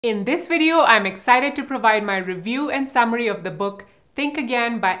In this video, I'm excited to provide my review and summary of the book Think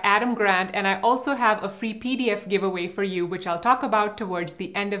Again by Adam Grant, and I also have a free PDF giveaway for you, which I'll talk about towards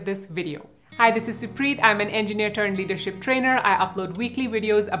the end of this video. Hi, this is Supreet. I'm an engineer turned leadership trainer. I upload weekly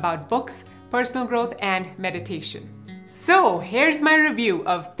videos about books, personal growth, and meditation. So here's my review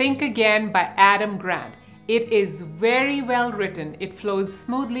of Think Again by Adam Grant. It is very well written. It flows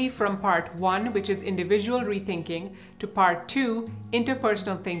smoothly from part 1, which is individual rethinking, to part 2,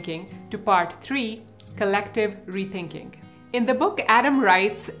 interpersonal thinking, to part 3, collective rethinking. In the book, Adam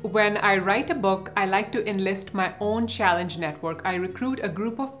writes, "When I write a book, I like to enlist my own challenge network. I recruit a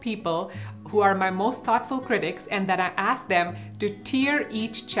group of people who are my most thoughtful critics, and then I ask them to tear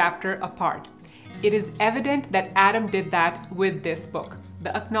each chapter apart." It is evident that Adam did that with this book.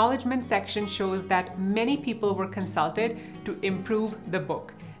 The acknowledgement section shows that many people were consulted to improve the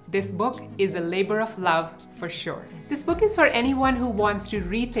book. This book is a labor of love for sure. This book is for anyone who wants to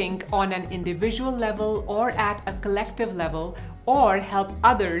rethink on an individual level or at a collective level, or help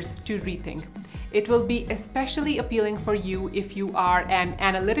others to rethink. It will be especially appealing for you if you are an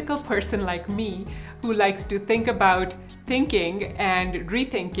analytical person like me who likes to think about thinking and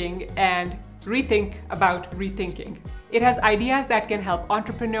rethinking and rethink about rethinking. It has ideas that can help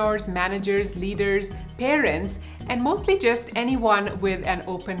entrepreneurs, managers, leaders, parents, and mostly just anyone with an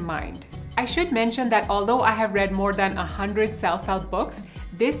open mind. I should mention that although I have read more than 100 self-help books,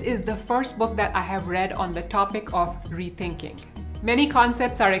 this is the first book that I have read on the topic of rethinking. Many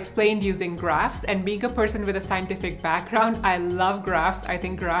concepts are explained using graphs, and being a person with a scientific background, I love graphs. I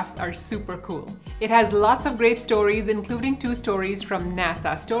think graphs are super cool. It has lots of great stories, including 2 stories from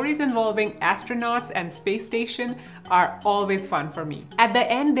NASA. Stories involving astronauts and space station are always fun for me. At the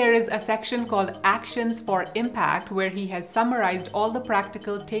end, there is a section called Actions for Impact, where he has summarized all the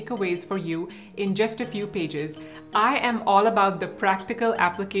practical takeaways for you in just a few pages. I am all about the practical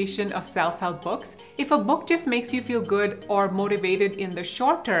application of self-help books. If a book just makes you feel good or motivated in the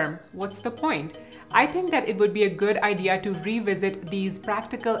short term, what's the point? I think that it would be a good idea to revisit these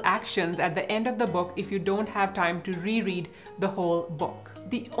practical actions at the end of the book if you don't have time to reread the whole book.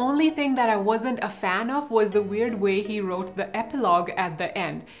 The only thing that I wasn't a fan of was the weird way he wrote the epilogue at the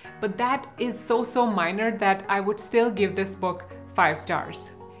end, but that is so minor that I would still give this book 5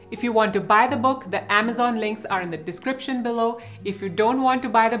 stars. If you want to buy the book, the Amazon links are in the description below. If you don't want to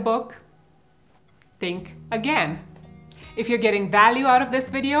buy the book, think again. If you're getting value out of this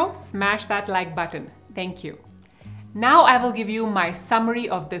video, smash that like button. Thank you. Now I will give you my summary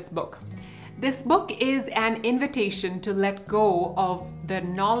of this book. This book is an invitation to let go of the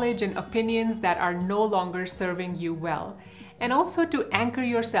knowledge and opinions that are no longer serving you well, and also to anchor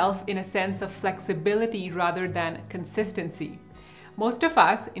yourself in a sense of flexibility rather than consistency. Most of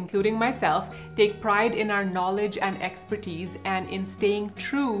us, including myself, take pride in our knowledge and expertise and in staying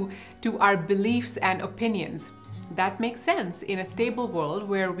true to our beliefs and opinions. That makes sense in a stable world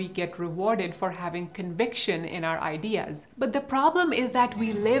where we get rewarded for having conviction in our ideas. But the problem is that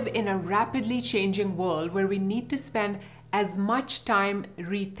we live in a rapidly changing world where we need to spend as much time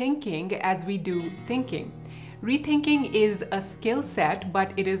rethinking as we do thinking. Rethinking is a skill set,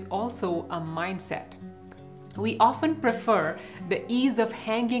 but it is also a mindset. We often prefer the ease of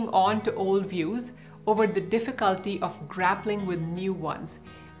hanging on to old views over the difficulty of grappling with new ones.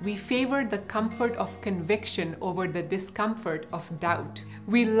 We favor the comfort of conviction over the discomfort of doubt.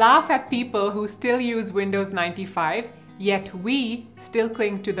 We laugh at people who still use Windows 95, yet we still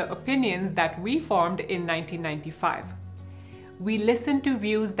cling to the opinions that we formed in 1995. We listen to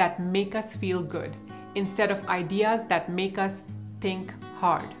views that make us feel good, instead of ideas that make us think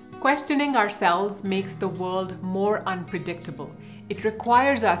hard. Questioning ourselves makes the world more unpredictable. It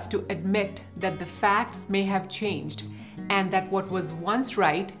requires us to admit that the facts may have changed and that what was once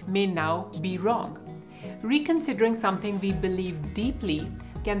right may now be wrong. Reconsidering something we believe deeply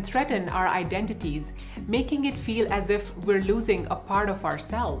can threaten our identities, making it feel as if we're losing a part of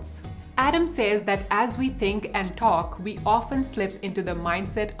ourselves. Adam says that as we think and talk, we often slip into the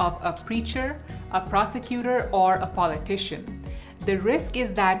mindset of a preacher, a prosecutor, or a politician. The risk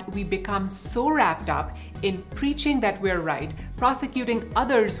is that we become so wrapped up in preaching that we're right, prosecuting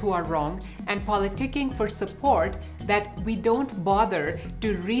others who are wrong, and politicking for support that we don't bother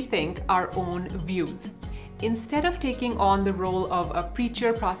to rethink our own views. Instead of taking on the role of a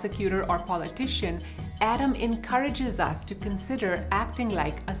preacher, prosecutor, or politician, Adam encourages us to consider acting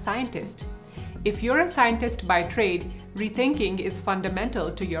like a scientist. If you're a scientist by trade, rethinking is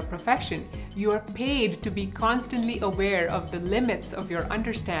fundamental to your profession. You are paid to be constantly aware of the limits of your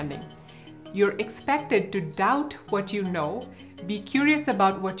understanding. You're expected to doubt what you know, be curious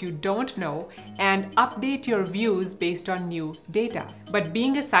about what you don't know, and update your views based on new data. But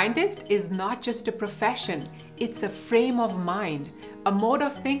being a scientist is not just a profession, it's a frame of mind, a mode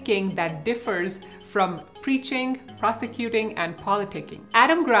of thinking that differs from preaching, prosecuting, and politicking.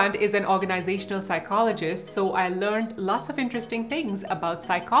 Adam Grant is an organizational psychologist, so I learned lots of interesting things about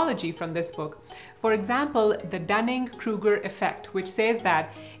psychology from this book. For example, the Dunning-Kruger effect, which says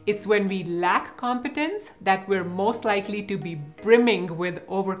that it's when we lack competence that we're most likely to be brimming with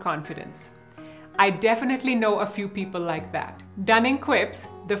overconfidence. I definitely know a few people like that. Dunning quips,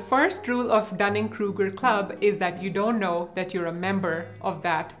 the first rule of Dunning-Kruger Club is that you don't know that you're a member of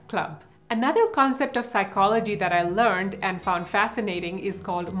that club. Another concept of psychology that I learned and found fascinating is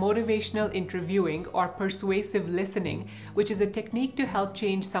called motivational interviewing or persuasive listening, which is a technique to help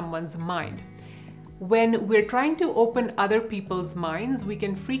change someone's mind. When we're trying to open other people's minds, we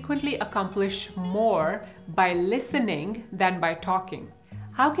can frequently accomplish more by listening than by talking.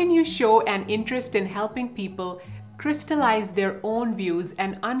 How can you show an interest in helping people crystallize their own views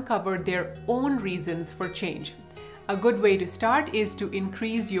and uncover their own reasons for change? A good way to start is to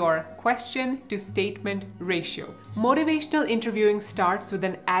increase your question to statement ratio. Motivational interviewing starts with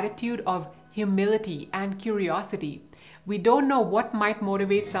an attitude of humility and curiosity. We don't know what might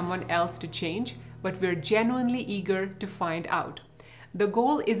motivate someone else to change, but we're genuinely eager to find out. The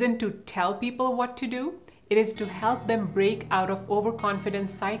goal isn't to tell people what to do, it is to help them break out of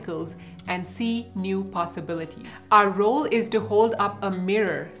overconfidence cycles and see new possibilities. Our role is to hold up a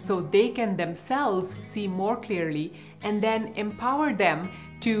mirror so they can themselves see more clearly and then empower them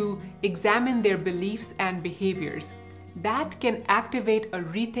to examine their beliefs and behaviors. That can activate a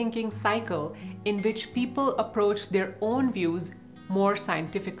rethinking cycle in which people approach their own views more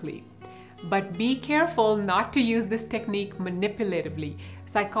scientifically. But be careful not to use this technique manipulatively.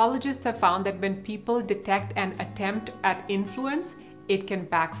 Psychologists have found that when people detect an attempt at influence, it can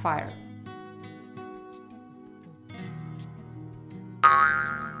backfire.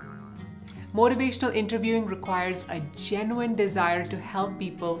 Motivational interviewing requires a genuine desire to help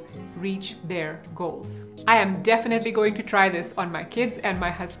people reach their goals. I am definitely going to try this on my kids and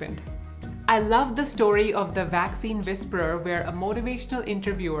my husband. I love the story of the vaccine whisperer, where a motivational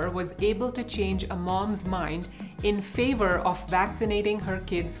interviewer was able to change a mom's mind in favor of vaccinating her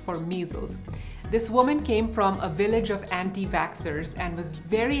kids for measles. This woman came from a village of anti-vaxxers and was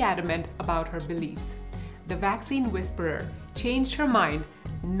very adamant about her beliefs. The vaccine whisperer changed her mind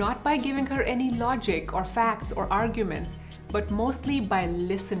not by giving her any logic or facts or arguments, but mostly by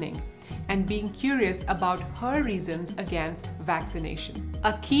listening and being curious about her reasons against vaccination.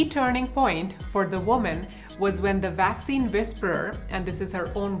 A key turning point for the woman was when the vaccine whisperer, and this is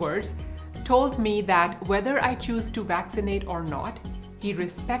her own words, told me that whether I choose to vaccinate or not, he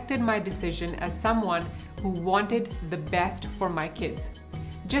respected my decision as someone who wanted the best for my kids.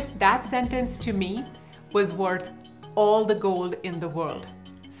 Just that sentence to me was worth all the gold in the world,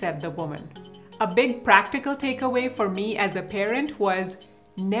 said the woman. A big practical takeaway for me as a parent was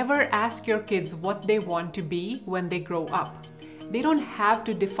never ask your kids what they want to be when they grow up. They don't have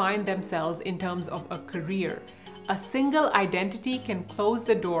to define themselves in terms of a career. A single identity can close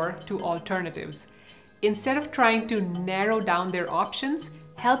the door to alternatives. Instead of trying to narrow down their options,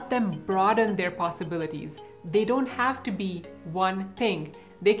 help them broaden their possibilities. They don't have to be one thing.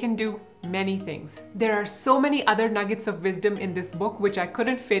 They can do many things. There are so many other nuggets of wisdom in this book which I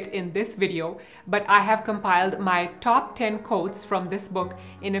couldn't fit in this video, but I have compiled my top 10 quotes from this book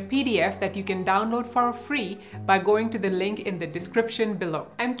in a PDF that you can download for free by going to the link in the description below.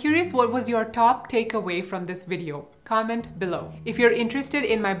 I'm curious, what was your top takeaway from this video? Comment below. If you're interested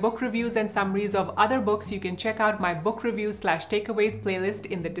in my book reviews and summaries of other books, you can check out my book reviews/takeaways playlist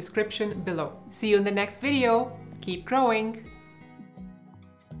in the description below. See you in the next video. Keep growing.